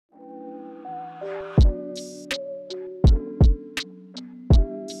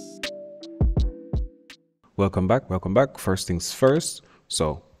Welcome back. First things first.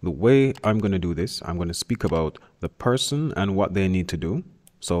 So the way I'm going to do this, I'm going to speak about the person and what they need to do.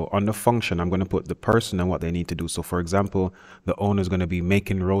 So on the function, I'm going to put the person and what they need to do. So for example, the owner is going to be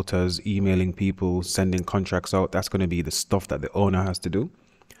making rotas, emailing people, sending contracts out. That's going to be the stuff that the owner has to do.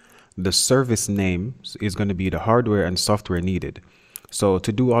 The service name is going to be the hardware and software needed. So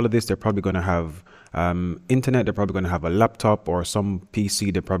to do all of this, they're probably going to have internet, they're probably going to have a laptop or some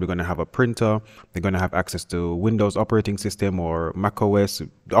PC, they're probably going to have a printer, they're going to have access to Windows operating system or Mac OS.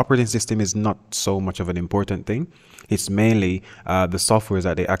 The operating system is not so much of an important thing. It's mainly the softwares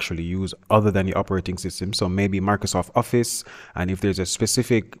that they actually use other than the operating system. So maybe Microsoft Office, and if there's a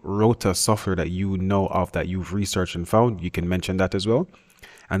specific rota software that you know of that you've researched and found, you can mention that as well.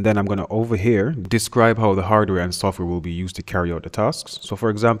 And then I'm going to over here describe how the hardware and software will be used to carry out the tasks. So for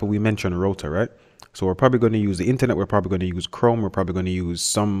example, we mentioned Rota, right? So we're probably going to use the internet. We're probably going to use Chrome. We're probably going to use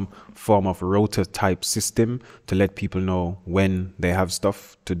some form of Rota type system to let people know when they have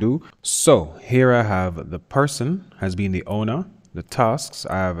stuff to do. So here I have the person has been the owner. The tasks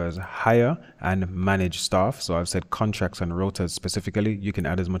I have as hire and manage staff. So I've said contracts and rotas specifically. You can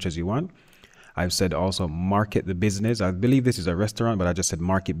add as much as you want. I've said also market the business. I believe this is a restaurant, but I just said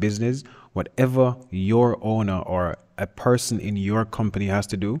market business. Whatever your owner or a person in your company has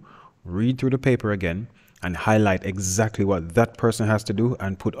to do, read through the paper again and highlight exactly what that person has to do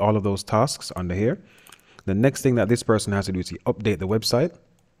and put all of those tasks under here. The next thing that this person has to do is update the website.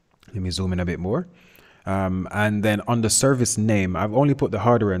 Let me zoom in a bit more. And then on the service name, I've only put the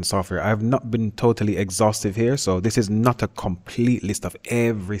hardware and software. I have not been totally exhaustive here. So this is not a complete list of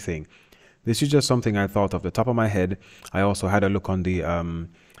everything. This is just something I thought off the top of my head. I also had a look on the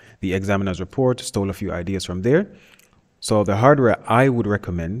examiner's report, stole a few ideas from there. So the hardware I would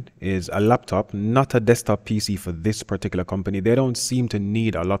recommend is a laptop, not a desktop PC for this particular company. They don't seem to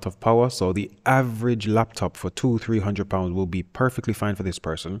need a lot of power. So the average laptop for £200-300 will be perfectly fine for this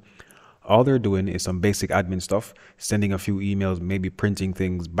person. All they're doing is some basic admin stuff, sending a few emails, maybe printing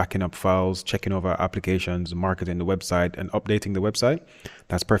things, backing up files, checking over applications, marketing the website, and updating the website.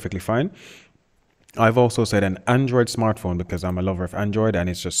 That's perfectly fine. I've also said an Android smartphone because I'm a lover of Android and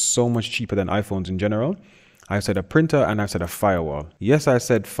it's just so much cheaper than iPhones in general. I've said a printer and I've said a firewall. Yes, I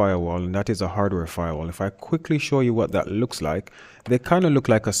said firewall, and that is a hardware firewall. If I quickly show you what that looks like, they kind of look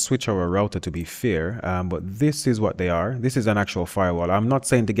like a switch or a router, to be fair, but this is what they are. This is an actual firewall. I'm not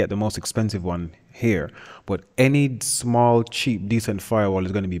saying to get the most expensive one here, but any small, cheap, decent firewall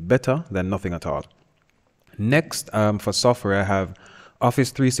is going to be better than nothing at all. Next, for software, I have Office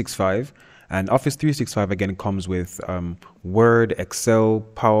 365. And Office 365 again comes with Word, Excel,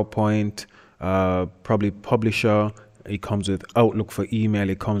 PowerPoint, probably Publisher. It comes with Outlook for email.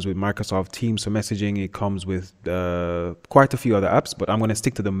 It comes with Microsoft Teams for messaging. It comes with quite a few other apps, but I'm going to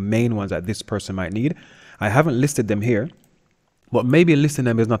stick to the main ones that this person might need. I haven't listed them here, but maybe listing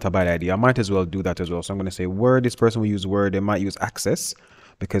them is not a bad idea. I might as well do that as well. So I'm going to say Word. This person will use Word. They might use Access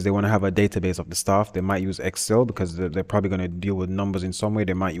because they want to have a database of the staff. They might use Excel because they're probably going to deal with numbers in some way.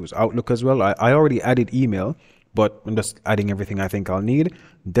 They might use Outlook as well. I already added email, but I'm just adding everything I think I'll need.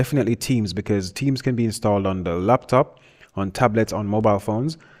 Definitely Teams, because Teams can be installed on the laptop, on tablets, on mobile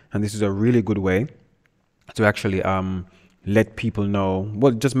phones. And this is a really good way to actually let people know,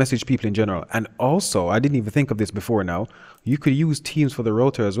 well, just message people in general. And also, I didn't even think of this before now, you could use Teams for the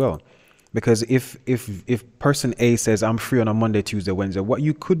router as well. Because if person A says, I'm free on a Monday, Tuesday, Wednesday, what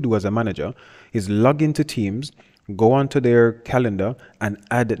you could do as a manager is log into Teams, go onto their calendar and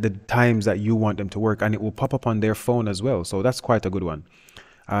add the times that you want them to work, and it will pop up on their phone as well. So that's quite a good one.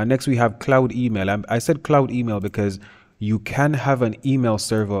 Next, we have cloud email. I said cloud email because you can have an email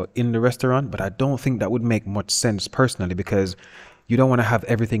server in the restaurant, but I don't think that would make much sense personally because you don't want to have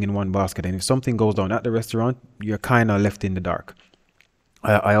everything in one basket. And if something goes down at the restaurant, you're kind of left in the dark.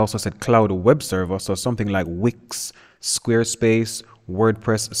 I also said cloud web server, so something like Wix, Squarespace,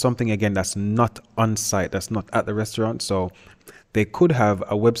 WordPress, something again that's not on site, that's not at the restaurant. So they could have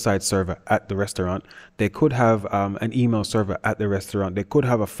a website server at the restaurant. They could have an email server at the restaurant. They could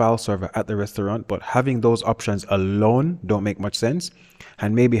have a file server at the restaurant, but having those options alone don't make much sense.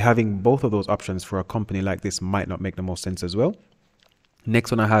 And maybe having both of those options for a company like this might not make the most sense as well.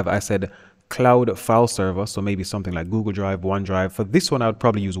 Next one I said cloud file server, so maybe something like Google Drive, OneDrive. For this one, I would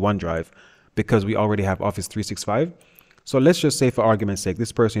probably use OneDrive because we already have Office 365. So let's just say for argument's sake,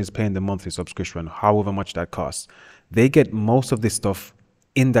 this person is paying the monthly subscription, however much that costs. They get most of this stuff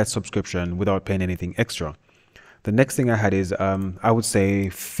in that subscription without paying anything extra. The next thing I had is, I would say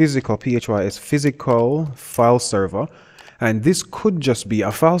physical, PHYS, physical file server. And this could just be,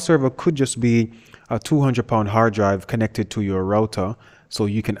 a file server could just be a £200 hard drive connected to your router so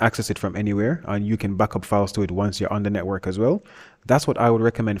you can access it from anywhere and you can back up files to it once you're on the network as well. That's what I would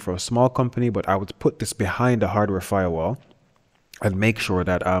recommend for a small company, but I would put this behind a hardware firewall and make sure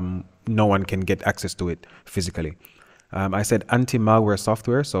that no one can get access to it physically. I said anti-malware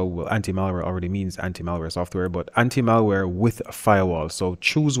software, so well, anti-malware already means anti-malware software, but anti-malware with a firewall. So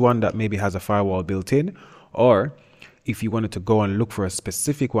choose one that maybe has a firewall built in, or if you wanted to go and look for a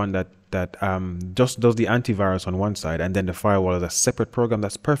specific one that just does the antivirus on one side and then the firewall is a separate program,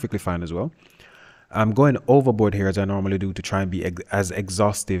 that's perfectly fine as well. I'm going overboard here as I normally do to try and be as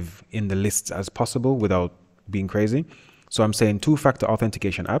exhaustive in the lists as possible without being crazy. So I'm saying two-factor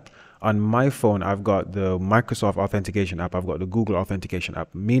authentication app. On my phone, I've got the Microsoft authentication app. I've got the Google authentication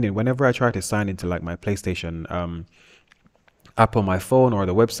app, meaning whenever I try to sign into like my PlayStation app on my phone or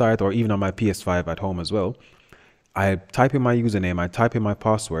the website or even on my PS5 at home as well, I type in my username, I type in my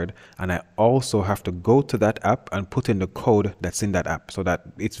password, and I also have to go to that app and put in the code that's in that app so that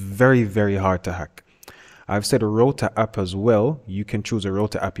it's very, very hard to hack. I've said a Rota app as well. You can choose a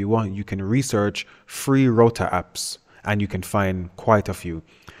Rota app you want. You can research free Rota apps and you can find quite a few.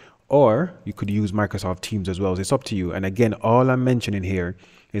 Or you could use Microsoft Teams as well. It's up to you. And again, all I'm mentioning here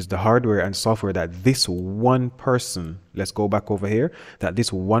is the hardware and software that this one person, let's go back over here, that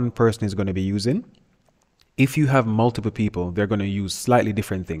this one person is going to be using. If you have multiple people, they're going to use slightly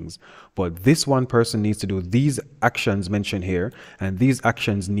different things. But this one person needs to do these actions mentioned here, and these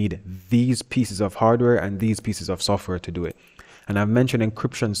actions need these pieces of hardware and these pieces of software to do it. And I've mentioned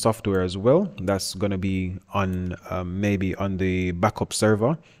encryption software as well. That's going to be on maybe on the backup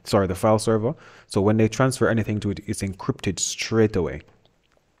server, sorry, the file server. So when they transfer anything to it, it's encrypted straight away.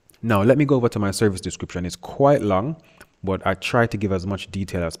 Now, let me go over to my service description. It's quite long, but I try to give as much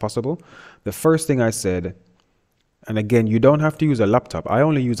detail as possible. The first thing I said, and again, you don't have to use a laptop. I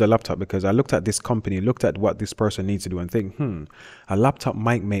only use a laptop because I looked at this company, looked at what this person needs to do and think, a laptop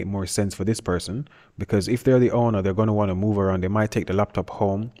might make more sense for this person, because if they're the owner, they're going to want to move around. They might take the laptop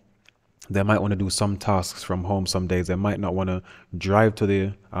home. They might want to do some tasks from home some days. They might not want to drive to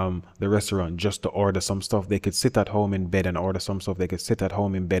the restaurant just to order some stuff. They could sit at home in bed and order some stuff. They could sit at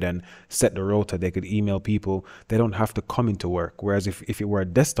home in bed and set the rota. They could email people. They don't have to come into work. Whereas if it were a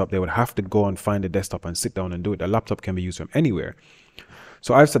desktop, they would have to go and find a desktop and sit down and do it. A laptop can be used from anywhere.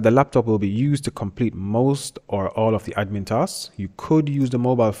 So I've said the laptop will be used to complete most or all of the admin tasks. You could use the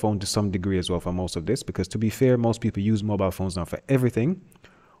mobile phone to some degree as well for most of this, because to be fair, most people use mobile phones now for everything.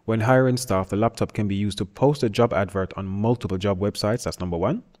 When hiring staff, the laptop can be used to post a job advert on multiple job websites. That's number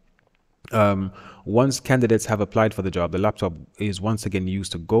one. Once candidates have applied for the job, the laptop is once again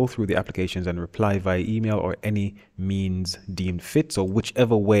used to go through the applications and reply via email or any means deemed fit. So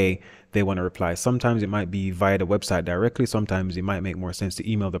whichever way they want to reply. Sometimes it might be via the website directly. Sometimes it might make more sense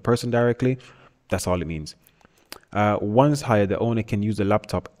to email the person directly. That's all it means. Once hired, the owner can use the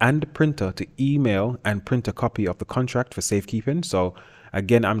laptop and printer to email and print a copy of the contract for safekeeping. So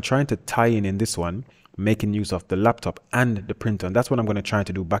again, I'm trying to tie in this one, making use of the laptop and the printer. And that's what I'm going to try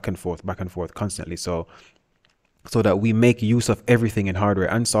to do back and forth constantly. So that we make use of everything in hardware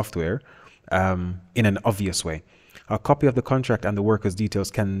and software in an obvious way. A copy of the contract and the worker's details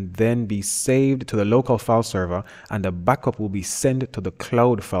can then be saved to the local file server, and the backup will be sent to the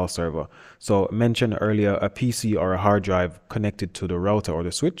cloud file server. So mentioned earlier, a PC or a hard drive connected to the router or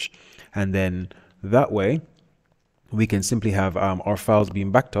the switch. And then that way, we can simply have our files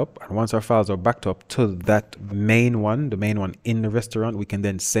being backed up. And once our files are backed up to that main one, the main one in the restaurant, we can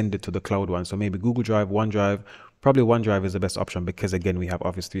then send it to the cloud one. So maybe Google Drive, OneDrive. Probably OneDrive is the best option because, again, we have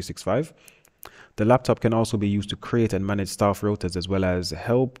Office 365. The laptop can also be used to create and manage staff rotas, as well as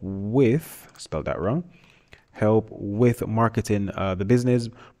help with, spelled that wrong, help with marketing the business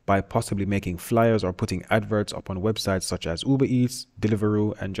by possibly making flyers or putting adverts up on websites such as Uber Eats,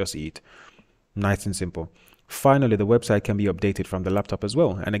 Deliveroo, and Just Eat. Nice and simple. Finally, the website can be updated from the laptop as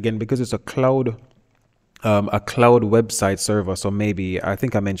well. And again, because it's a cloud website server, so maybe I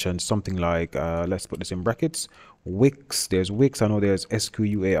think I mentioned something like, let's put this in brackets, Wix. There's Wix. I know there's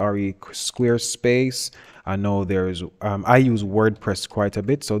SQUARE, Squarespace. I know there's, I use WordPress quite a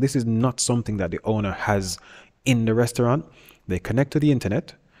bit. So this is not something that the owner has in the restaurant. They connect to the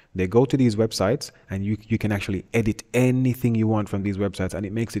internet. They go to these websites, and you can actually edit anything you want from these websites, and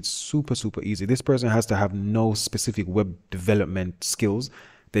it makes it super, super easy. This person has to have no specific web development skills.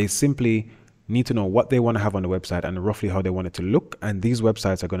 They simply need to know what they want to have on the website and roughly how they want it to look, and these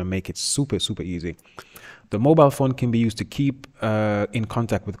websites are going to make it super, super easy. The mobile phone can be used to keep in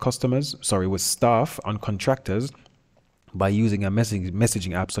contact with with staff on contractors by using a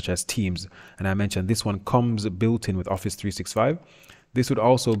messaging app such as Teams. And I mentioned this one comes built in with Office 365. This would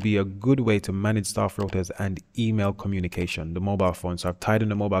also be a good way to manage staff routers and email communication, the mobile phone. So I've tied in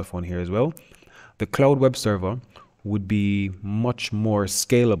the mobile phone here as well. The cloud web server would be much more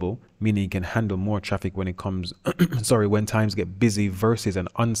scalable, meaning it can handle more traffic when it comes, sorry, when times get busy versus an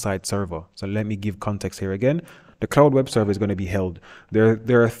on-site server. So let me give context here again. The cloud web server is going to be held.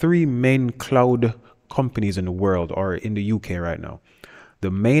 There are three main cloud companies in the world, or in the UK right now. The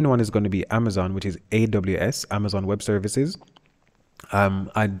main one is going to be Amazon, which is AWS, Amazon Web Services.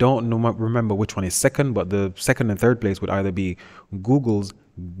 I don't remember which one is second, but the second and third place would either be Google's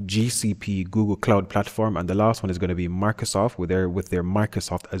GCP, Google Cloud Platform, and the last one is going to be Microsoft with their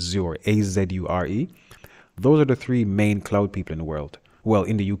Microsoft Azure, Azure. Those are the three main cloud people in the world. Well,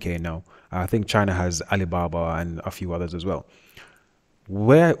 in the UK now. I think China has Alibaba and a few others as well.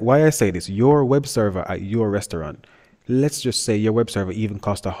 Why I say this, your web server at your restaurant, let's just say your web server even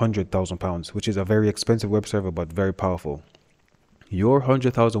cost £100,000, which is a very expensive web server, but very powerful. Your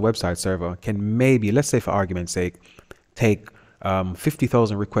 100,000 website server can maybe, let's say for argument's sake, take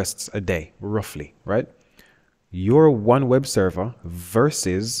 50,000 requests a day, roughly, right? Your one web server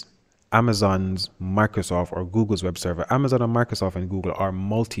versus Amazon's, Microsoft, or Google's web server. Amazon and Microsoft and Google are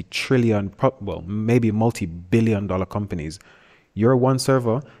multi-trillion, well, maybe multi-billion-dollar companies. Your one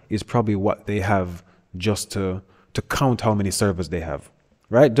server is probably what they have just to count how many servers they have,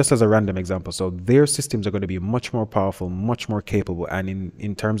 right? Just as a random example. So their systems are going to be much more powerful, much more capable, and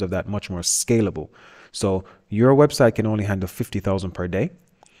in terms of that, much more scalable. So your website can only handle 50,000 per day.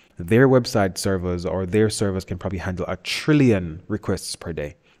 Their website servers, or their servers, can probably handle 1 trillion requests per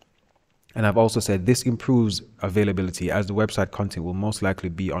day. And I've also said this improves availability, as the website content will most likely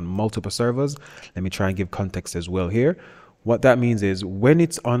be on multiple servers. Let me try and give context as well here. What that means is when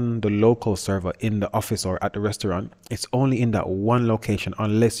it's on the local server in the office or at the restaurant, it's only in that one location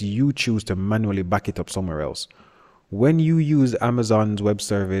unless you choose to manually back it up somewhere else. When you use Amazon's web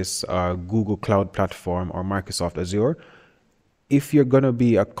service, Google Cloud Platform, or Microsoft Azure, if you're going to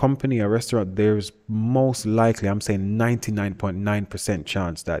be a company, a restaurant, there's most likely, I'm saying 99.9%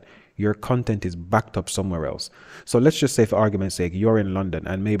 chance that your content is backed up somewhere else. So let's just say, for argument's sake, you're in London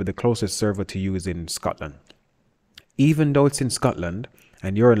and maybe the closest server to you is in Scotland. Even though it's in Scotland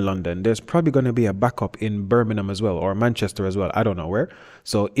and you're in London, there's probably going to be a backup in Birmingham as well, or Manchester as well. I don't know where.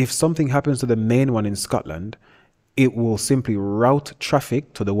 So if something happens to the main one in Scotland, it will simply route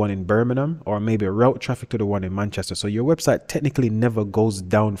traffic to the one in Birmingham, or maybe route traffic to the one in Manchester. So your website technically never goes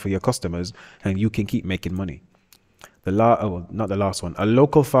down for your customers and you can keep making money. Not the last one. A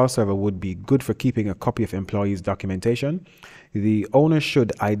local file server would be good for keeping a copy of employees' documentation. The owner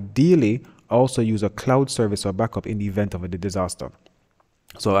should ideally also use a cloud service or backup in the event of a disaster.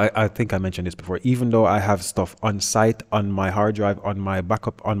 So I think I mentioned this before. Even though I have stuff on site, on my hard drive, on my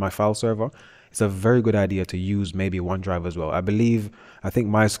backup, on my file server, it's a very good idea to use maybe OneDrive as well. I think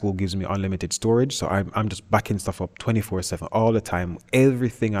my school gives me unlimited storage, so I'm just backing stuff up 24/7 all the time.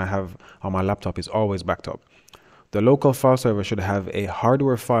 Everything I have on my laptop is always backed up. The local file server should have a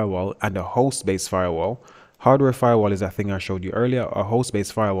hardware firewall and a host-based firewall. Hardware firewall is that thing I showed you earlier. A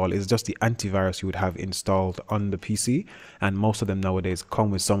host-based firewall is just the antivirus you would have installed on the PC, and most of them nowadays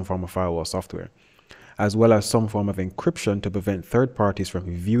come with some form of firewall software, as well as some form of encryption to prevent third parties from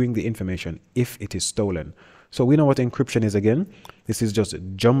viewing the information if it is stolen. So we know what encryption is again. This is just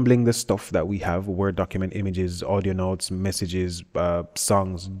jumbling the stuff that we have, Word document, images, audio notes, messages,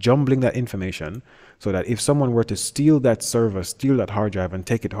 songs, jumbling that information so that if someone were to steal that server, steal that hard drive and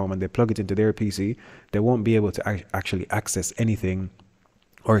take it home and they plug it into their PC, they won't be able to actually access anything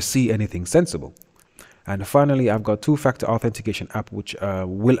or see anything sensible. And finally, I've got two-factor authentication app, which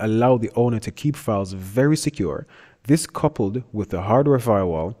will allow the owner to keep files very secure. This, coupled with the hardware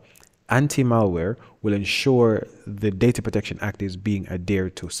firewall, anti-malware, will ensure the Data Protection Act is being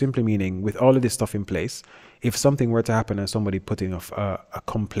adhered to. Simply meaning, with all of this stuff in place, if something were to happen and somebody put in a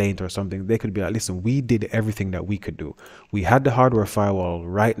complaint or something, they could be like, listen, we did everything that we could do. We had the hardware firewall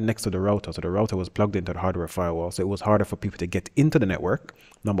right next to the router, so the router was plugged into the hardware firewall, so it was harder for people to get into the network,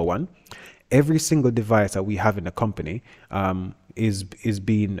 number one. Every single device that we have in the company is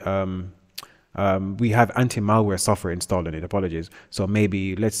being we have anti-malware software installed in it. Apologies. So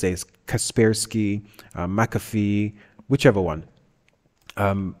maybe let's say it's Kaspersky, McAfee, whichever one.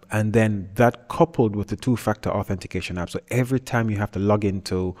 And then that coupled with the two-factor authentication app. So every time you have to log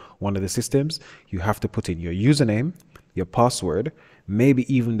into one of the systems, you have to put in your username, your password.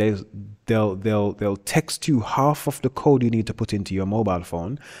 Maybe even they'll text you half of the code you need to put into your mobile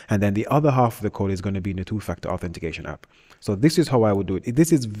phone, and then the other half of the code is going to be in the two-factor authentication app. So this is how I would do it.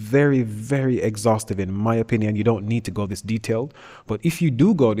 This is very, very exhaustive in my opinion. You don't need to go this detailed, but if you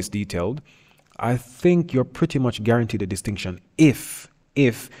do go this detailed, I think you're pretty much guaranteed a distinction if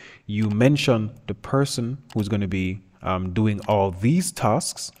you mention the person who's going to be doing all these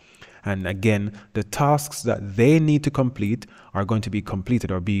tasks. And again, the tasks that they need to complete are going to be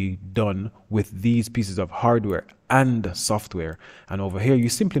completed or be done with these pieces of hardware and software. And over here, you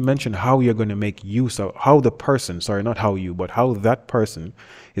simply mention how you're going to make use of, how the person, sorry, not how you, but how that person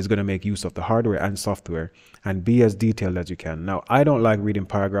is going to make use of the hardware and software, and be as detailed as you can. Now, I don't like reading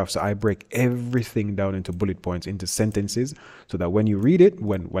paragraphs, so I break everything down into bullet points, into sentences, so that when you read it,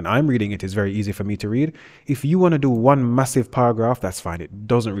 when I'm reading it, it's very easy for me to read. If you want to do one massive paragraph, that's fine. It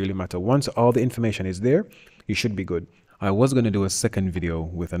doesn't really matter. Once all the information is there, you should be good. I was going to do a second video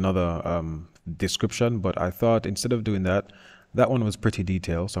with another description, but I thought instead of doing that, that one was pretty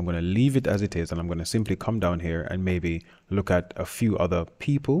detailed. So I'm going to leave it as it is, and I'm going to simply come down here and maybe look at a few other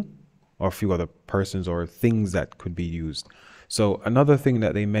people or a few other persons or things that could be used. So another thing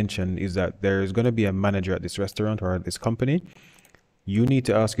that they mentioned is that there is going to be a manager at this restaurant or at this company. You need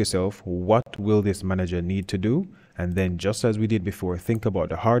to ask yourself, what will this manager need to do? And then, just as we did before, think about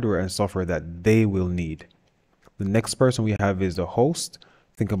the hardware and software that they will need. The next person we have is the host.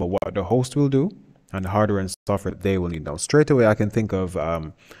 Think about what the host will do and the hardware and software they will need. Now, straight away, I can think of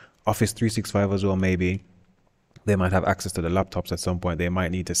Office 365 as well, maybe. They might have access to the laptops at some point. They might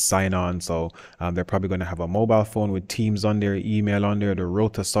need to sign on. So they're probably going to have a mobile phone with Teams on there, email on there, the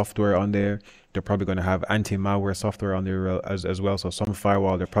Rota software on there. They're probably going to have anti-malware software on there as well. So some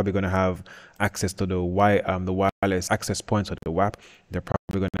firewall. They're probably going to have access to the wireless access points of the WAP. They're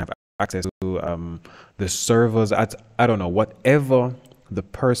probably going to have access to the servers at, I don't know, whatever the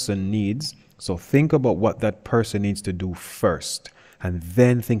person needs. So think about what that person needs to do first, and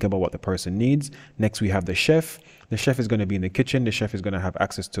then think about what the person needs. Next, we have the chef. The chef is going to be in the kitchen. The chef is going to have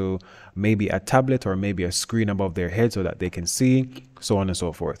access to maybe a tablet or maybe a screen above their head so that they can see, so on and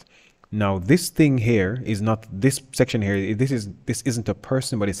so forth. Now, this thing here is not, this section here, this isn't a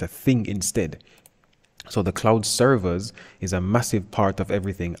person, but it's a thing instead. So the cloud servers is a massive part of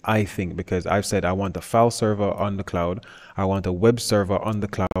everything, I think, because I've said I want a file server on the cloud, I want a web server on the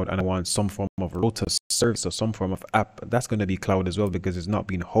cloud, and I want some form of Rota service or some form of app. That's going to be cloud as well because it's not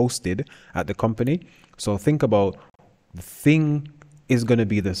being hosted at the company. So think about the thing is going to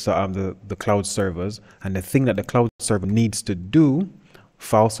be the cloud servers, and the thing that the cloud server needs to do,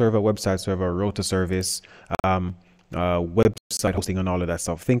 file server, website server, Rota service, website hosting and all of that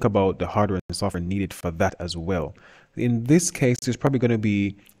stuff. Think about the hardware and software needed for that as well. In this case, it's probably going to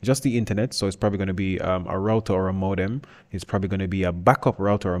be just the internet. So it's probably going to be a router or a modem. It's probably going to be a backup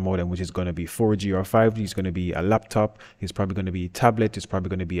router or modem, which is going to be 4G or 5G. It's going to be a laptop. It's probably going to be a tablet. It's probably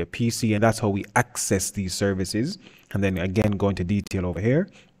going to be a PC. And that's how we access these services. And then again, go into detail over here.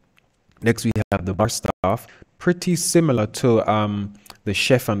 Next, we have the bar staff, pretty similar to the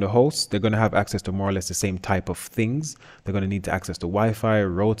chef and the host. They're going to have access to more or less the same type of things. They're going to need to access to Wi-Fi,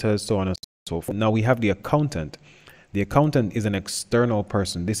 routers, so on and so forth. Now we have the accountant. The accountant is an external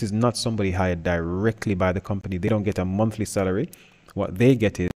person. This is not somebody hired directly by the company. They don't get a monthly salary. What they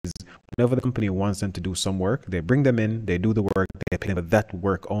get is whenever the company wants them to do some work, they bring them in, they do the work, they pay them for that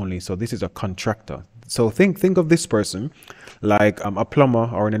work only. So this is a contractor. So think of this person like a plumber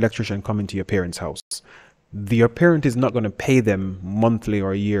or an electrician coming to your parents' house. Your parent is not going to pay them monthly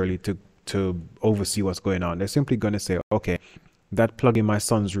or yearly to oversee what's going on. They're simply going to say, okay, that plug in my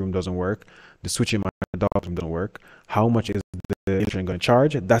son's room doesn't work. The switch in my daughter's room doesn't work. How much is the electrician going to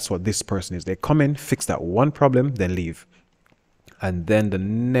charge? That's what this person is. They come in, fix that one problem, then leave. And then the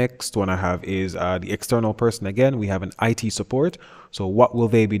next one I have is the external person. Again, we have an IT support. So what will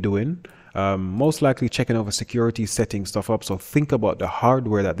they be doing? Most likely checking over security, setting stuff up. So think about the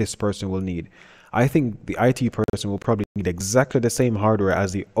hardware that this person will need. I think the IT person will probably need exactly the same hardware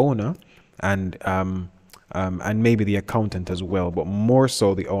as the owner and maybe the accountant as well, but more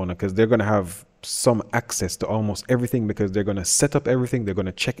so the owner, because they're going to have some access to almost everything, because they're going to set up everything, they're going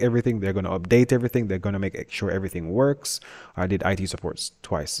to check everything, they're going to update everything, they're going to make sure everything works. I did IT supports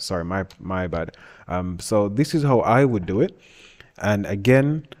twice. Sorry, my bad. So this is how I would do it. And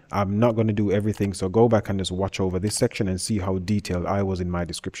again, I'm not going to do everything. So go back and just watch over this section and see how detailed I was in my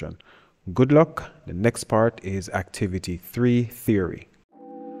description. Good luck. The next part is activity 3, theory.